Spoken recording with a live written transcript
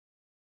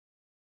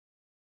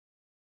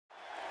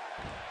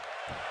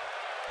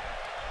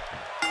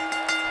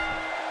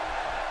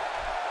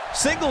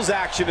Singles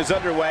action is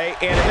underway,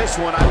 and in this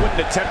one, I wouldn't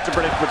attempt to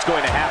predict what's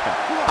going to happen.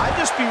 I'd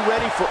just be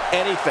ready for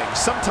anything.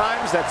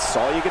 Sometimes that's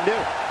all you can do.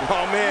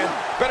 Oh, man,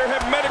 better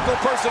have medical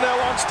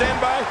personnel on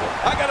standby.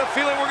 I got a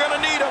feeling we're going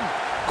to need them.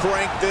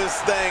 Crank this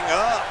thing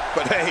up.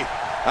 But hey,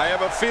 I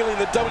have a feeling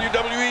the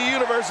WWE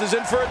Universe is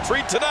in for a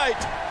treat tonight.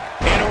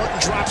 And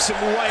Orton drops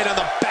him right on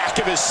the back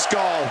of his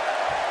skull.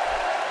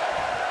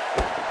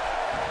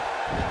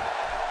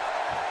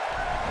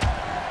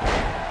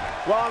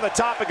 Well, on the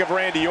topic of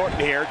Randy Orton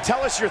here,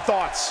 tell us your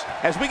thoughts.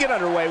 As we get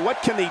underway,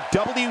 what can the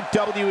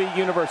WWE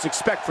Universe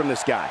expect from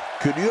this guy?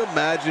 Could you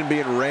imagine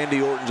being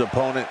Randy Orton's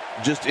opponent,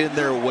 just in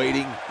there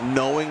waiting,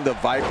 knowing the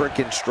Viper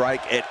can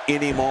strike at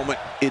any moment?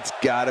 It's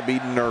got to be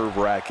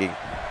nerve-wracking.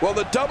 Well,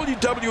 the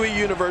WWE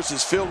Universe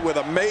is filled with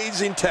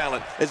amazing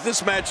talent, as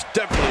this match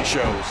definitely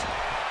shows.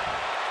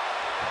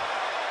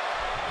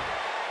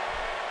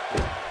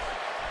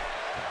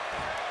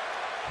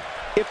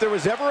 If there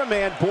was ever a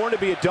man born to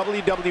be a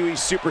WWE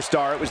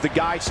superstar, it was the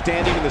guy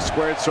standing in the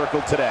squared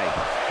circle today,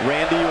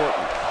 Randy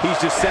Orton. He's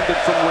descended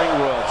from ring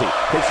royalty.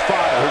 His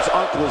father, his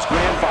uncle, his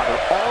grandfather,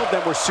 all of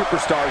them were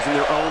superstars in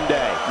their own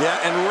day.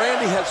 Yeah, and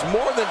Randy has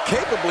more than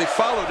capably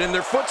followed in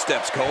their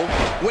footsteps, Cole,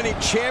 winning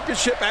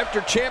championship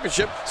after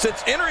championship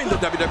since entering the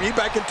WWE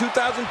back in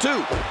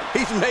 2002.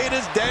 He's made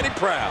his daddy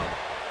proud.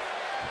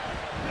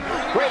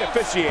 Great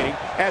officiating,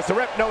 as the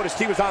ref noticed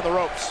he was on the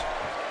ropes.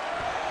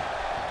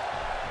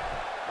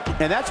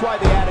 And that's why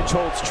the adage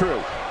holds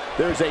true.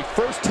 There's a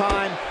first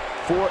time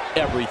for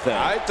everything.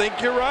 I think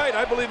you're right.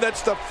 I believe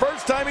that's the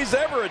first time he's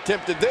ever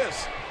attempted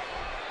this.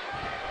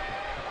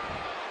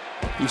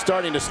 He's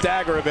starting to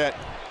stagger a bit,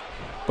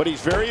 but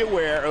he's very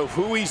aware of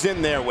who he's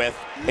in there with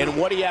and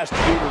what he has to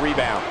do to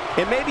rebound.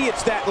 And maybe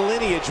it's that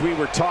lineage we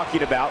were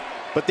talking about,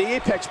 but the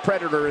Apex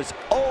Predator has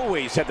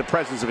always had the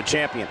presence of a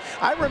champion.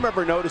 I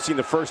remember noticing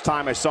the first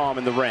time I saw him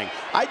in the ring.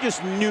 I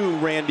just knew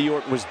Randy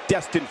Orton was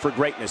destined for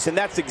greatness, and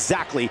that's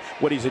exactly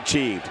what he's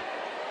achieved.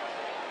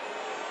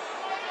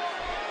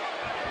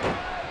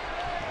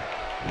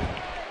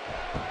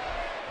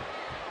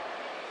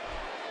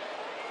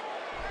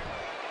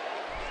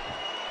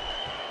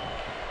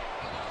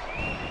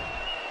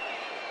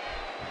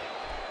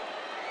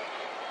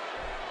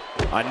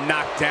 A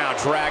knockdown,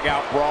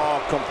 drag-out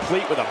brawl,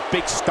 complete with a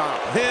big stomp.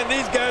 Man,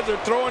 these guys are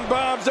throwing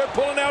bombs. They're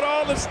pulling out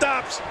all the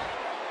stops.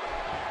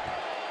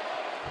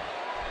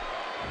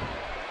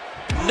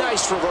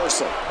 Nice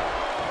reversal.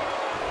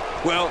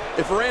 Well,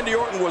 if Randy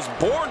Orton was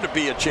born to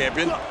be a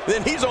champion,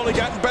 then he's only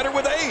gotten better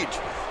with age.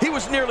 He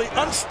was nearly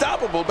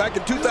unstoppable back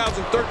in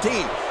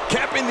 2013,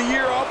 capping the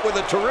year off with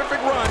a terrific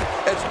run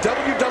as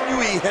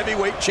WWE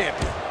Heavyweight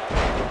Champion.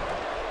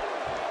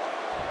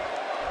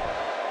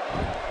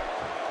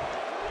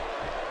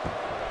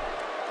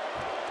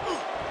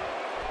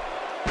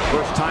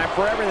 First time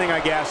for everything,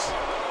 I guess.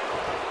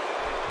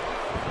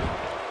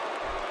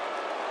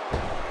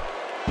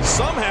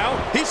 Somehow,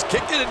 he's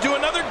kicked it into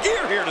another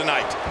gear here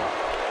tonight.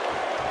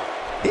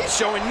 He's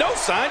showing no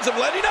signs of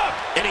letting up.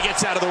 And he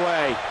gets out of the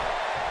way.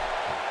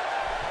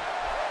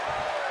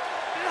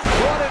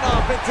 What an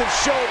offensive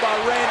show by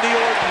Randy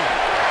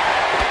Orton.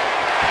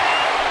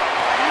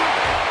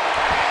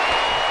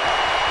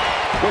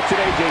 What's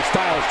should AJ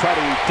Styles try to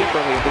do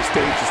differently at this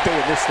stage to stay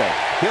in this thing?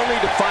 He'll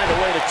need to find a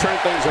way to turn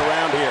things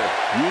around here.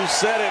 You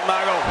said it,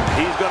 Michael.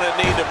 He's going to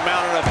need to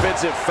mount an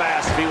offensive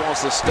fast if he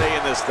wants to stay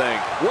in this thing.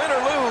 Win or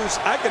lose,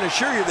 I can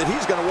assure you that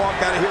he's going to walk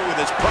out of here with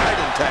his pride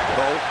intact,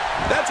 Cole.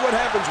 That's what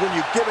happens when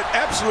you give it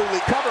absolutely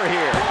Cover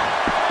here.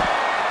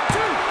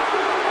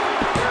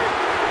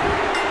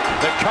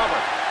 The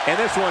cover.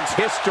 And this one's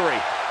history.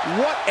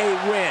 What a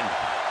win.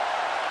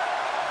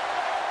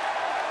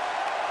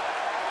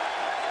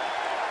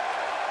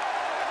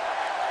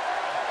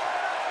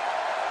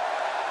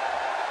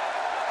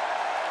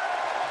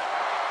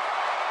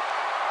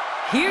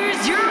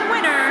 Here's your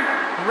winner,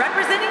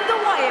 representing the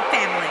Wyatt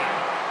family,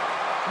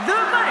 the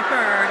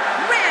Viper,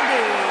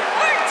 Randy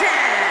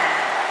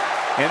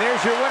Orton. And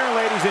there's your winner,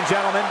 ladies and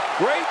gentlemen.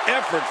 great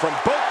effort from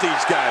both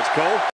these guys, Cole.